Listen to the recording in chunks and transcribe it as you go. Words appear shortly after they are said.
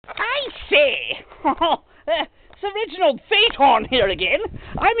I say! Sir Reginald Phaeton here again.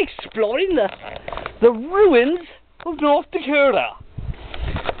 I'm exploring the ruins of North Dakota.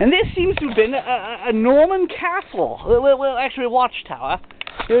 And this seems to have been a Norman castle. Well, actually a watchtower.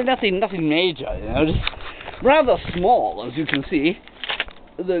 Nothing major, you know, just rather small, as you can see.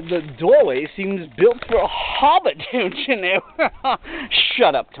 The doorway seems built for a hobbit, don't you know?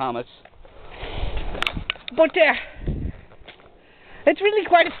 Shut up, Thomas. But, it's really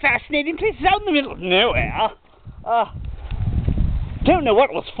quite a fascinating place. It's out in the middle of nowhere. Don't know what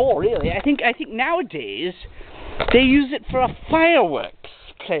it was for, really. I think nowadays they use it for a fireworks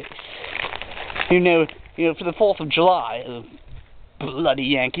place. You know, for the 4th of July. Bloody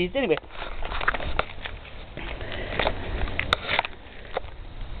Yankees. Anyway.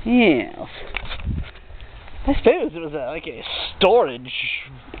 Yes. I suppose it was like a storage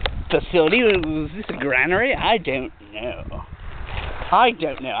facility. Was this a granary? I don't know.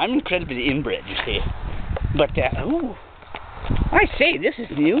 I'm incredibly inbred, you see. But, ooh. I say, this is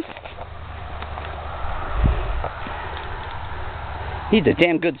new. Needs a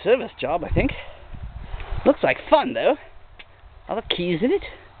damn good service job, I think. Looks like fun, though. Are there keys in it?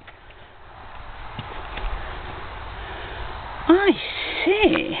 I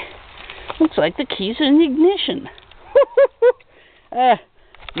see. Looks like the keys are in the ignition.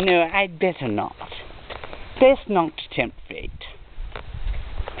 No, I'd better not. Best not to tempt fate.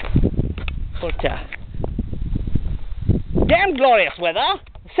 But, damn glorious weather.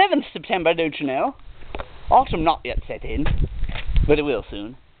 7th September, don't you know? Autumn not yet set in, but it will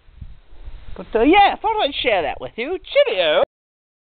soon. But, yeah, I thought I'd share that with you. Cheerio!